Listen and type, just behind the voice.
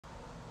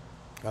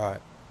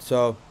Alright,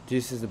 so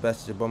this is the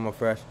best of Bomo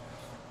Fresh.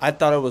 I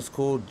thought it was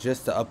cool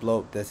just to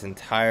upload this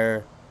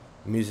entire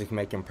music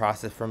making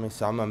process for me,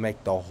 so I'm gonna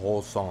make the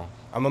whole song.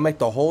 I'm gonna make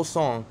the whole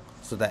song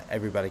so that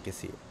everybody can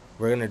see it.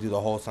 We're gonna do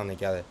the whole song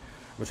together.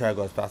 We'll try to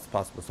go as fast as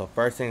possible. So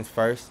first things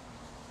first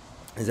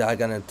is that I'm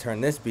gonna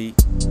turn this beat.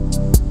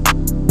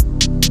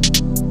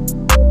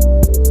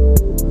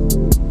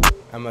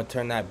 I'm gonna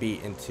turn that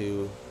beat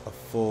into a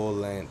full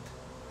length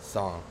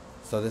song.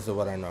 So this is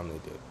what I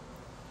normally do.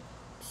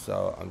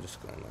 So I'm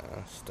just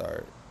gonna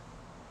start,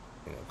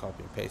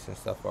 copy and pasting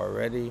stuff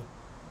already,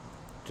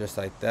 just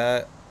like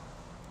that,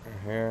 right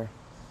here.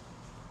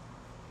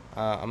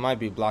 I might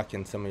be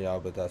blocking some of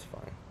y'all, but that's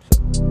fine.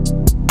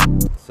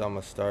 So I'm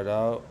gonna start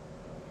out.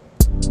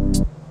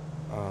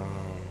 Um,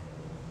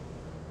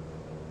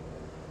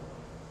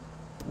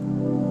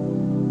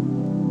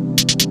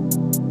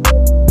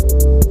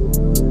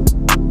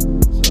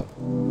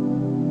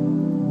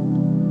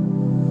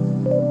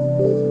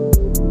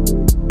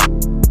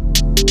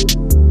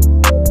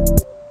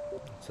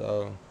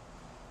 so,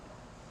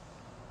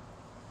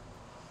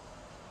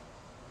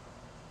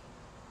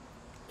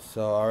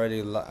 so, I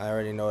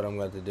already know what I'm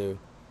going to do.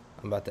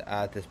 I'm about to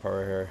add this part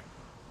right here.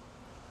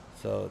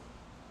 So,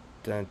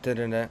 dun, dun,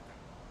 dun, dun.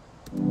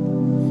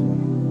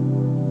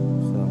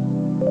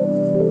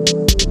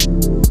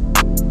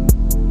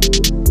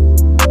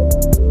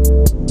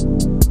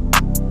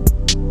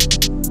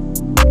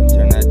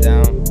 Turn that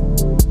down.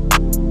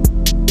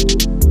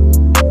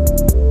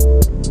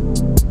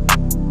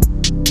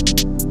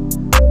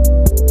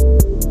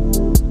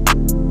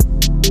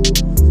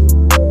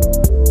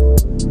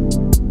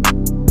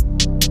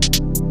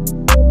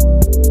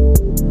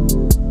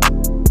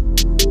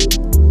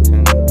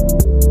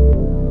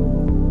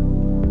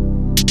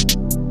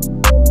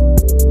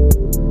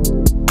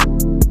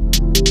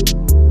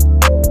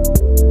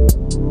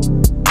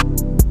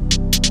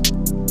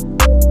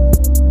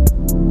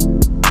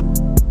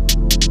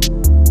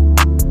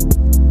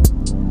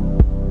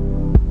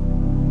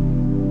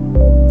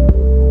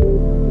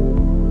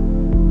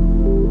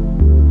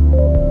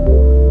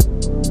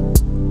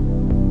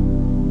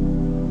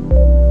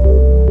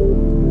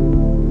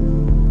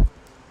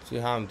 See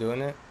how I'm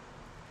doing it?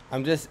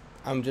 I'm just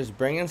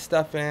bringing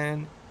stuff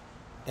in,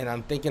 and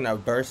I'm thinking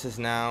of verses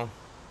now.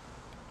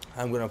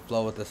 I'm gonna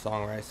flow with the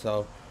song, right?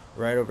 So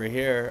right over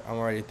here, I'm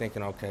already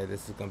thinking, okay,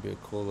 this is gonna be a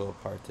cool little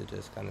part to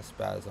just kind of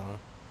spaz on.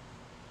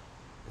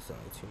 It's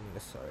only 2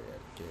 minutes. Sorry, I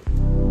get.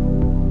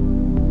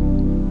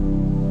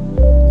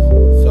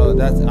 So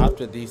that's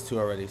after these two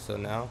already. So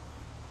now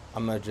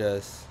I'm gonna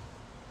just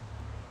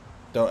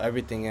throw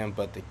everything in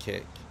but the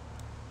kick.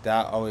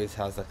 That always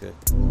has like a.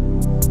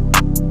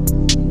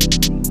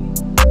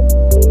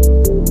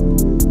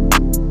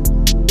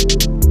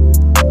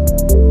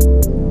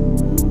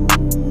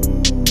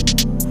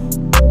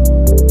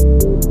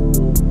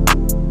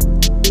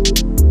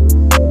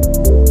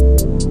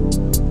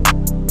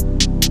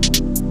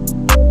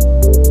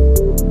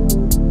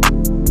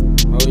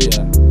 Oh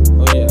yeah,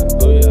 oh yeah,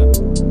 oh yeah.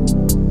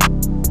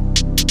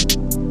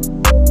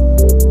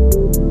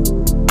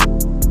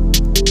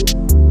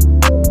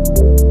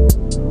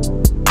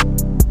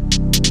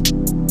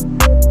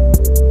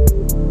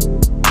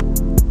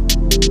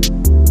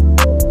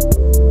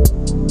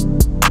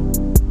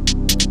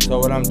 So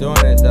what I'm doing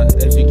is,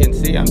 as you can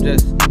see, I'm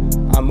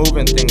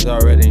moving things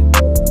already.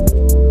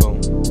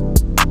 Boom.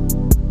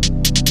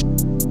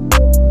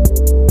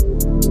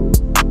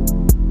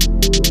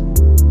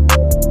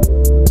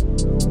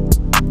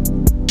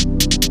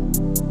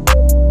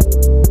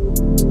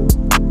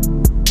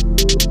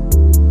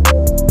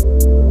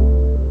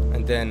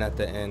 And then at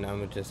the end,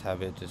 I'm gonna just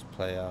have it just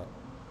play out.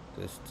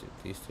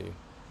 These two.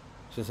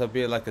 Just it'll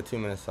be like a 2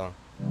 minute song.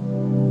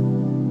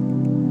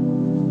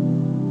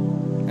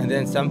 And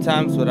then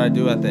sometimes what I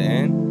do at the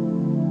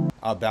end,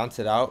 I'll bounce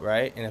it out,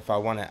 right? And if I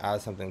want to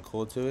add something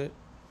cool to it,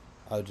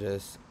 I'll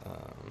just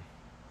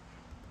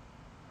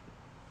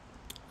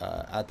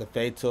add the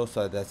fade tool.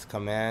 So that's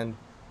command,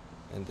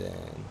 and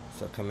then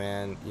so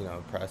command,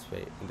 press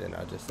fade, and then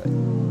I'll just like.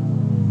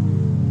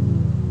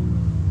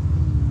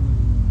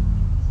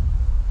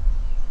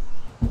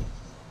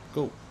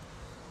 Cool.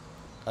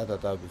 I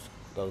thought that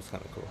was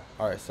kind of cool.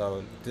 All right,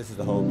 so this is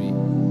the whole beat.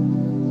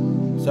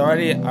 So I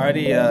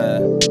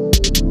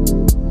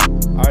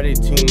already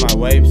tuned my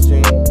waves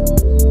tune.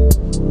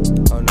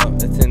 Oh no,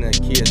 it's in the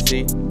key of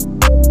C.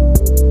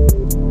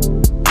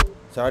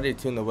 So I already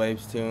tuned the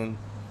waves tune.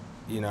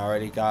 I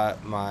already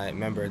got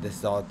remember this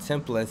is all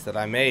templates that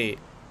I made,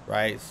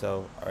 right?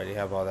 So I already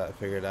have all that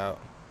figured out.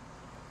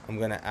 I'm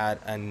gonna add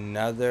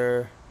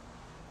another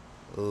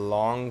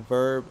long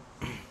verb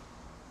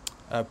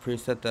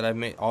preset that I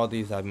made. All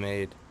these I've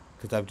made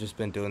because I've just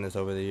been doing this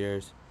over the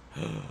years.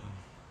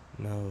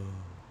 No,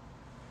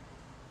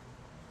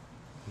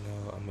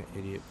 I'm an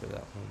idiot for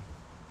that one.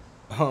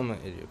 Oh, I'm an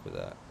idiot for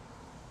that.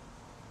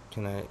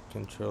 Can I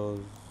control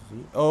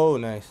Z? Oh,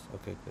 nice.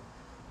 Okay, good.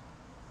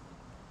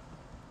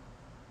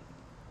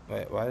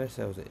 Wait, why did I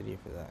say I was an idiot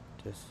for that?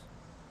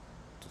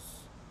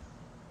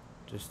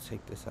 Just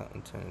take this out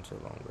and turn it into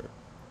a long verb.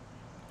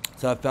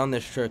 So I found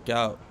this trick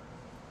out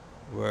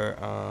where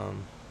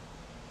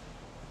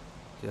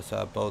just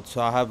I have both.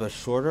 So I have a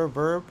shorter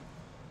verb.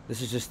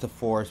 This is just the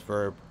forced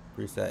verb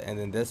preset, and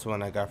then this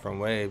one I got from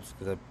Waves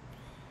because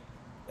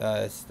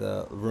it's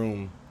the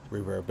room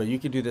reverb. But you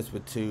could do this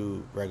with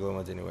 2 regular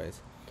ones anyways.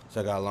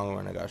 So I got a longer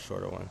one, I got a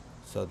shorter one.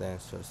 So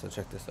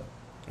check this out.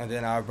 And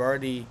then I've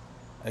already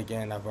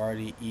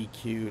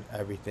EQ'd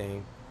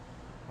everything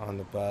on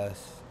the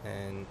bus,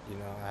 and you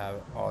know I have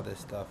all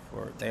this stuff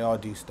they all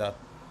do stuff.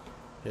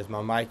 Here's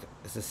my mic.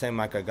 It's the same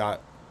mic I got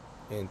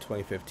in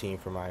 2015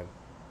 for my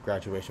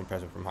graduation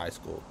present from high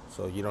school.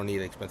 So you don't need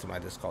an expensive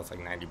mic. This costs like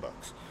 $90.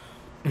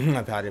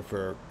 I've had it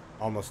for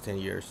almost 10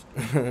 years,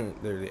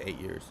 literally 8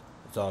 years.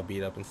 It's all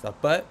beat up and stuff,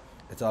 but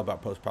it's all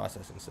about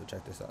post-processing. So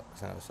check this out.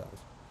 That's how it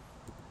sounds.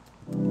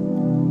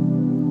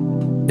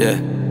 Yeah,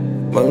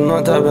 buzzing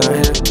on top of the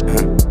head,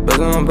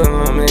 buzzing on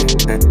me.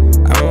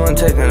 I don't want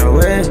taking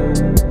away,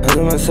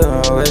 buzzing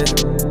myself away.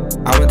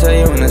 I'ma tell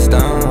you when it's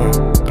down,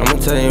 I'ma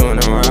tell you when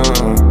I'm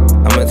wrong,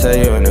 I'ma tell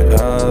you when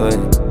it's cold.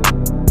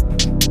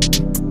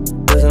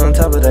 Buzzing on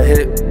top of the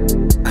hip,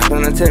 I'm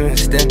gonna take me a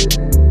step.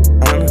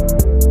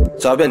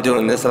 So I've been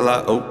doing this a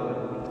lot.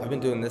 I've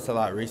been doing this a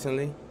lot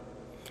recently.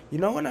 You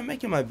know, when I'm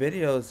making my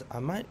videos, I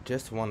might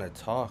just want to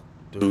talk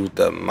through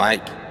the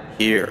mic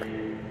here.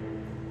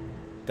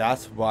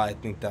 That's why I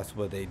think that's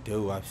what they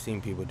do. I've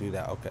seen people do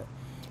that. Okay,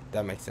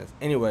 that makes sense.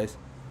 Anyways,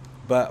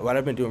 but what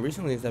I've been doing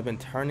recently is I've been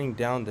turning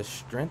down the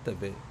strength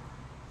of it,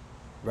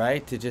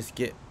 right? To just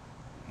get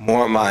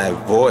more of my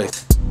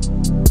voice.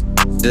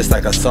 Just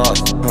like a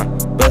sauce.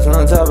 Buzzing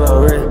on top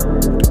of it.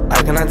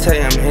 I cannot tell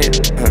you I'm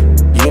hit.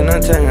 You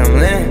cannot tell you I'm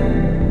lit.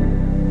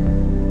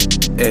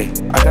 Hey,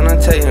 I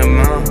cannot tell you I'm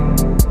on.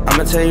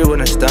 I'ma tell you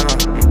when it's done.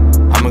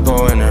 I'ma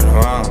go in and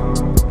around.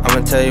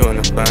 I'ma tell you when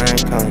the fun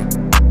come.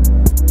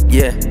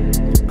 Yeah,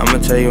 I'ma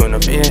tell you when the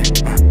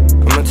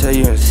I'ma tell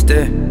you when it's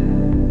still.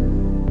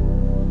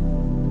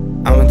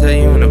 I'ma tell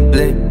you when I'm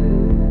blink.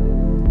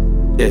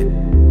 Yeah,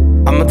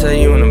 I'ma tell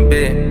you when I'm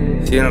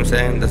big. See what I'm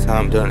saying? That's how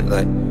I'm doing it.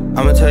 Like,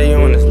 I'ma tell you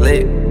when it's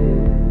lit.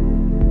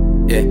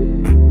 Yeah,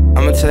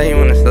 I'ma tell you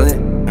when it's lit.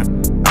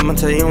 I'ma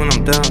tell you when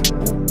I'm done.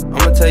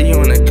 I'ma tell you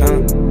when it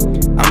come.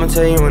 I'ma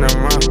tell you when I'm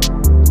wrong.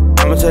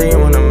 I'ma tell you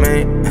when I'm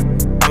made.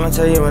 I'ma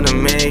tell you when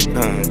I'm made.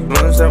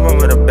 Wanna step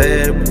over the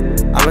bed.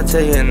 I'ma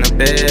tell you in the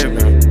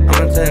bedroom.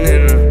 I'ma tell you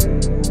in the...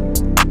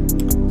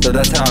 So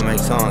that's how I make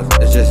songs.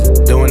 It's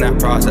just doing that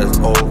process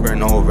over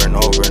and over and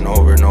over and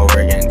over and over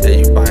again until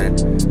you find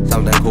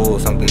something cool,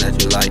 something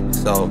that you like.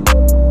 So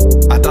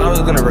I thought I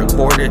was gonna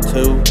record it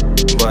too,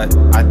 but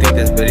I think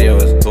this video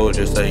is cool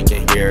just so you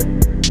can hear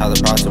how the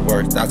process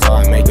works. That's how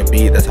I make a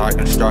beat, that's how I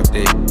construct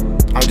it.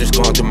 I'm just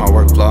going through my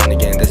workflow, and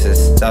again, this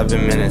is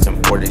 7 minutes and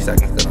 40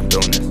 seconds that I'm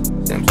doing this.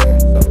 See what I'm saying?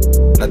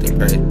 So, nothing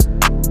crazy.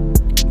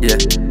 Yeah.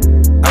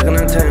 I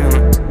cannot tell you when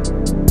I'm...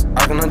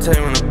 I cannot tell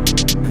you when I'm...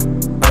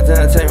 I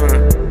cannot tell you when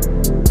I'm...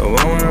 I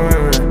want to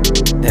remember that.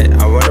 Hey, I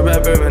want to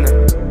rap with it.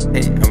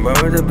 Hey, I'm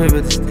running with the baby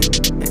with the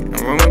stick. Hey,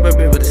 I'm running with the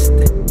baby with the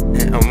stick.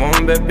 Hey, I'm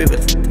running with the baby with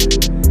the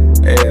stick.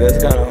 Hey,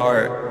 that's kind of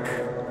hard.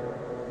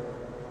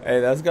 Hey,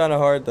 that's kind of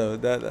hard though.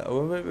 That I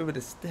want to baby with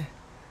the stick.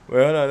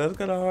 Wait, hold on. That's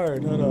kind of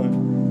hard. Hold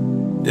on.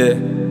 Yeah.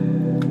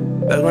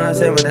 Back when I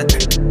said with that,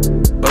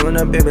 but when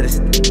I be with a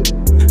stick,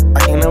 I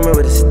can't remember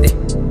with a stick.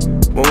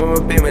 When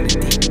we be with a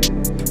stick,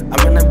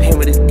 I'm in a pain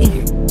with a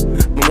beam.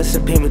 When we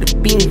some pain with a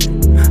beam,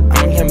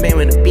 I'm in campaign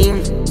with a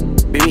beam.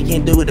 Baby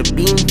can't do with a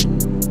beam.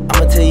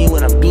 I'ma tell you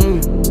when I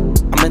beam.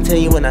 I'ma tell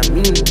you when I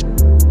mean.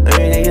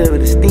 Baby can't do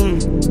with a steam.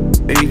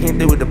 Baby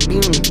can't do with a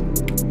beam.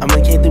 I'ma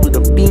can't do with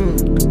a beam.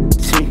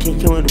 So you can't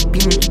kill with a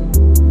beam.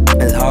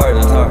 It's hard,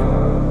 it's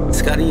hard.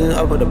 Scotty is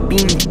up with a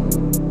beam.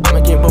 I'ma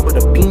keep up with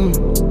a beam.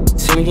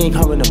 See me can't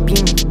come with a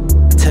beam.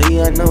 I tell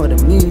you I know what I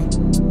mean.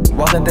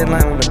 Walk up that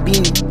line on a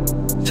beam.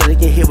 So they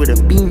get hit with a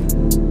beam.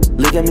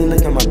 Look at me,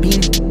 look at my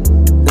beam.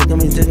 Look at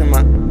me, look at my...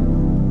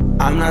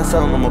 I'm not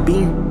selling no more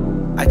beam.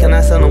 I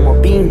cannot sell no more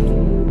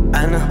beam.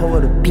 I not hold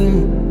with a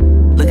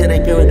beam. Look at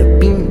that girl with a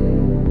beam.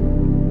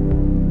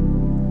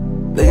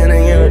 Look at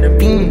that girl with a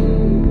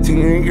beam. See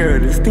that girl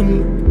with a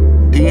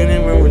steam. Look at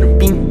that girl with a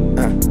beam.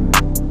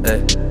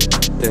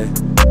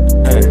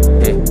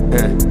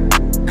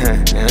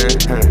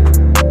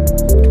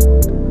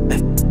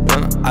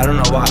 I don't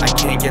know why I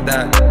can't get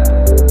that.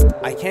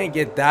 I can't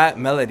get that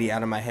melody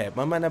out of my head.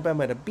 I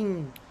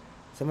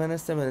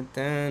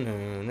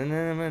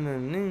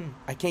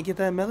can't get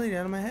that melody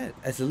out of my head.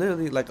 It's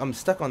literally like I'm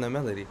stuck on that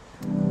melody.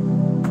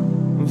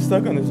 I'm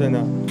stuck on this right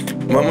now.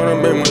 Mama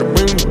done been with a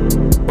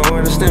beam. Mama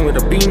understand with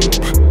a beam.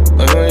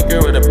 Look at that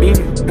girl with a beam.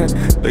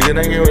 Look at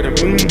that girl with a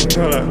beam.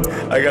 Hold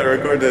on. I gotta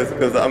record this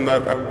because I'm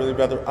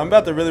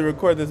about to really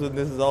record this when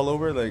this is all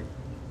over. Like,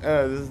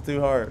 this is too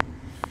hard.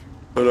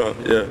 Hold on,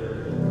 yeah.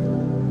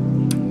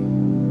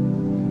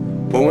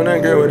 But when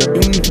that girl with a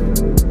beam,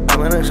 I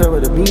went and show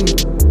with a beam.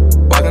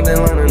 Walking that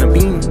line on a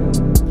beam,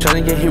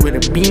 trying to get hit with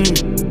a beam.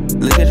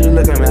 Look at you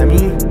looking at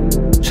me,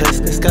 chest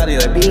and Scotty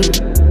like beam.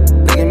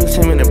 Look at me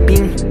swimming a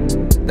beam,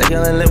 they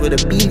gonna live with a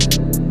beam.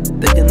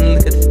 They gonna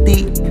look at the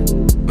steep,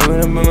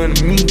 moving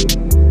to me.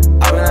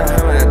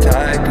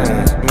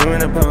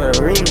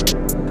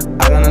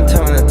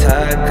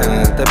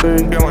 that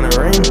baby girl wanna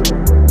ring.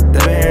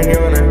 That baby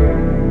girl wanna.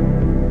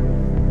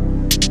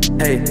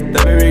 Hey,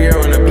 that baby girl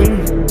wanna beam.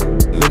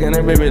 Look at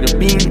that baby the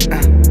beam.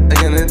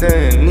 Look at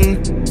that knee.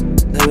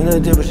 Let me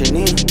do what you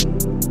need.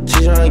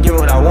 She tryna give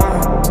what I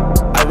want.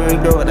 I baby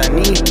girl what I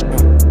need.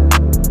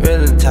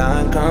 When the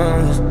time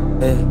comes,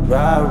 hey,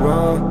 ride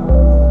wrong,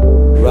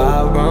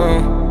 ride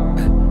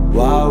wrong,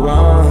 wild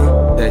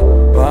wrong, hey,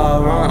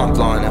 wild wrong. I'm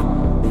flowing now.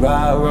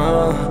 Ride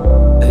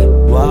wrong, hey,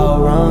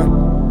 wild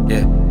wrong,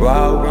 yeah,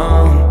 wild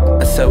wrong.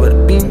 I said with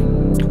a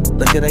beam.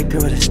 Look at that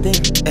girl with a sting,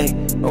 ayy.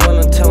 I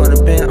wanna tell with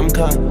a band, I'm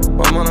caught.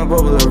 I'm on a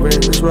bubble of red,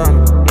 it's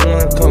wrong. I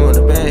wanna come with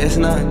a band, it's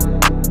none.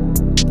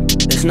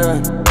 It's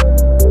none.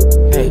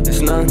 Hey,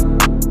 it's none.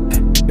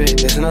 Hey,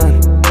 it's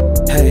none.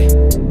 Hey,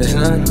 it's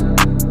none.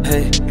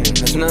 Hey,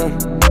 it's none.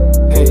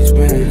 Hey, it's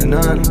been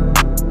none.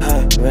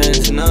 Hey,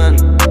 it's none.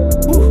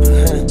 Woo,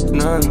 it's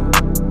none.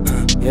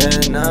 Yeah,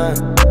 none.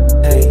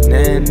 Hey,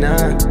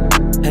 none.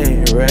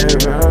 Hey,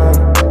 red rum.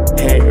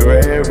 Hey,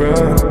 red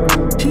rum.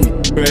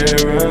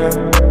 Red rum.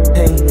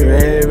 Hey,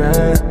 red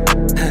rum.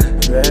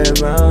 Red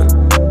rum.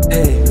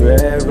 Hey,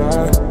 red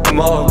rum. Come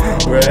on,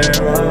 red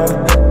rum.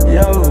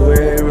 Yo,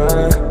 red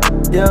rum.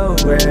 Yo,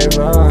 red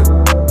rum.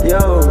 Yo,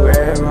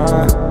 red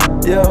rum.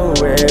 Yo,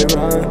 red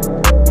rum.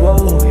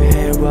 Whoa,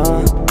 red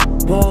rum.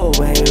 Whoa,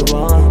 red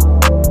rum.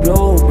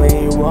 Yo,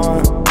 red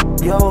rum.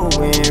 Yo,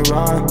 red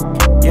rum.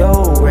 Yo,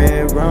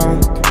 red rum.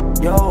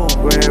 Yo,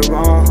 red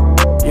rum.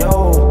 Yo.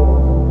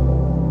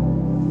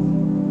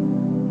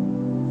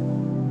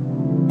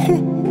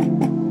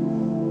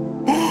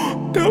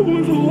 That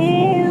was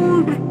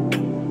hard.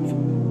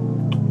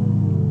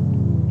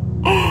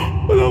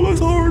 That was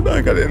hard.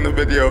 I gotta end the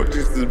video.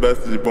 Just as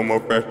best as you put more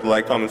fresh.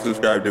 Like, comment,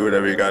 subscribe, do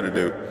whatever you gotta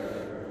do.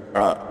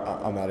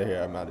 I'm out of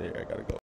here. I gotta go.